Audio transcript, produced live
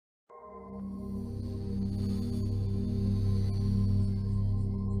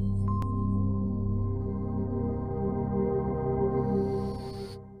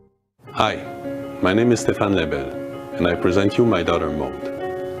Hi, my name is Stéphane Lebel, and I present you my daughter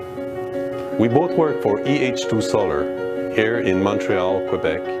Maude. We both work for EH2 Solar here in Montreal,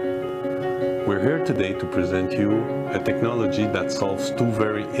 Quebec. We're here today to present you a technology that solves two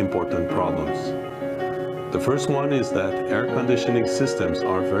very important problems. The first one is that air conditioning systems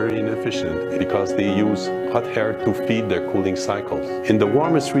are very inefficient because they use hot air to feed their cooling cycles. In the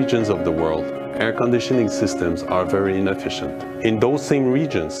warmest regions of the world, air conditioning systems are very inefficient. In those same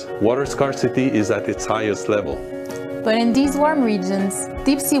regions, water scarcity is at its highest level. But in these warm regions,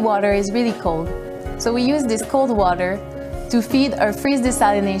 deep sea water is really cold. So we use this cold water to feed our freeze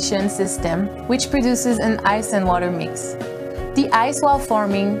desalination system, which produces an ice and water mix. The ice, while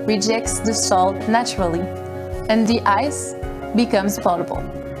forming, rejects the salt naturally, and the ice becomes potable.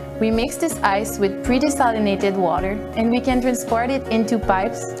 We mix this ice with pre-desalinated water, and we can transport it into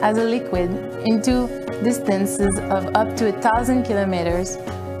pipes as a liquid into distances of up to 1,000 kilometers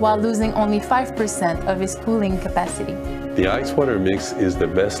while losing only 5% of its cooling capacity. The ice-water mix is the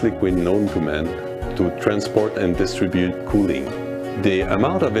best liquid known to man to transport and distribute cooling. The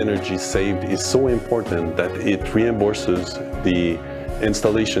amount of energy saved is so important that it reimburses the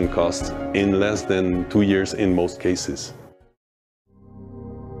installation costs in less than 2 years in most cases.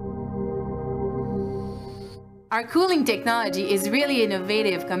 Our cooling technology is really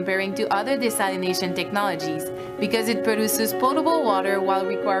innovative comparing to other desalination technologies because it produces potable water while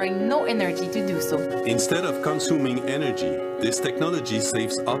requiring no energy to do so. Instead of consuming energy, this technology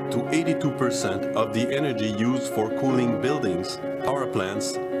saves up to 82% of the energy used for cooling buildings, power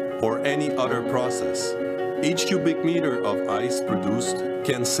plants, or any other process. Each cubic meter of ice produced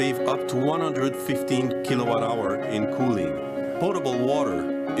can save up to 115 kilowatt-hour in cooling. Potable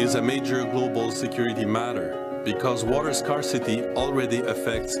water is a major global security matter because water scarcity already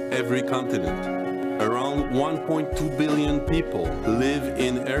affects every continent. Around 1.2 billion people live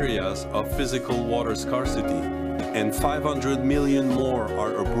in areas of physical water scarcity, and 500 million more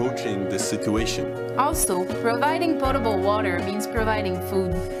are approaching this situation. Also, providing potable water means providing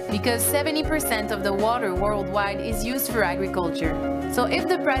food, because 70% of the water worldwide is used for agriculture. So if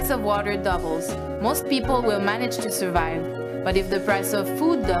the price of water doubles, most people will manage to survive. But if the price of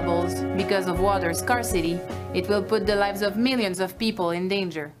food doubles because of water scarcity, it will put the lives of millions of people in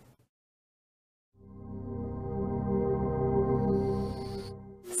danger.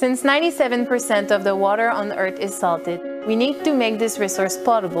 Since 97% of the water on Earth is salted, we need to make this resource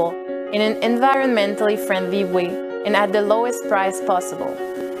potable in an environmentally friendly way and at the lowest price possible.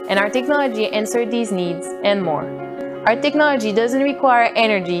 And our technology answers these needs and more. Our technology doesn't require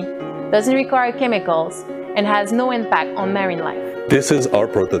energy, doesn't require chemicals, and has no impact on marine life. This is our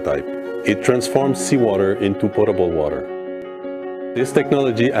prototype. It transforms seawater into potable water. This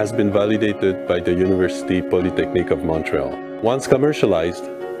technology has been validated by the University Polytechnique of Montreal. Once commercialized,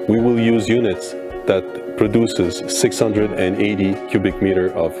 we will use units that produces 680 cubic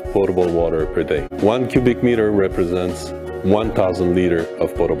meter of potable water per day. 1 cubic meter represents 1,000 liters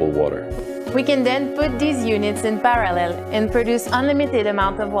of potable water. We can then put these units in parallel and produce unlimited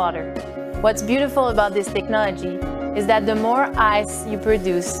amount of water. What's beautiful about this technology is that the more ice you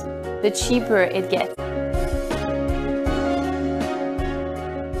produce, the cheaper it gets.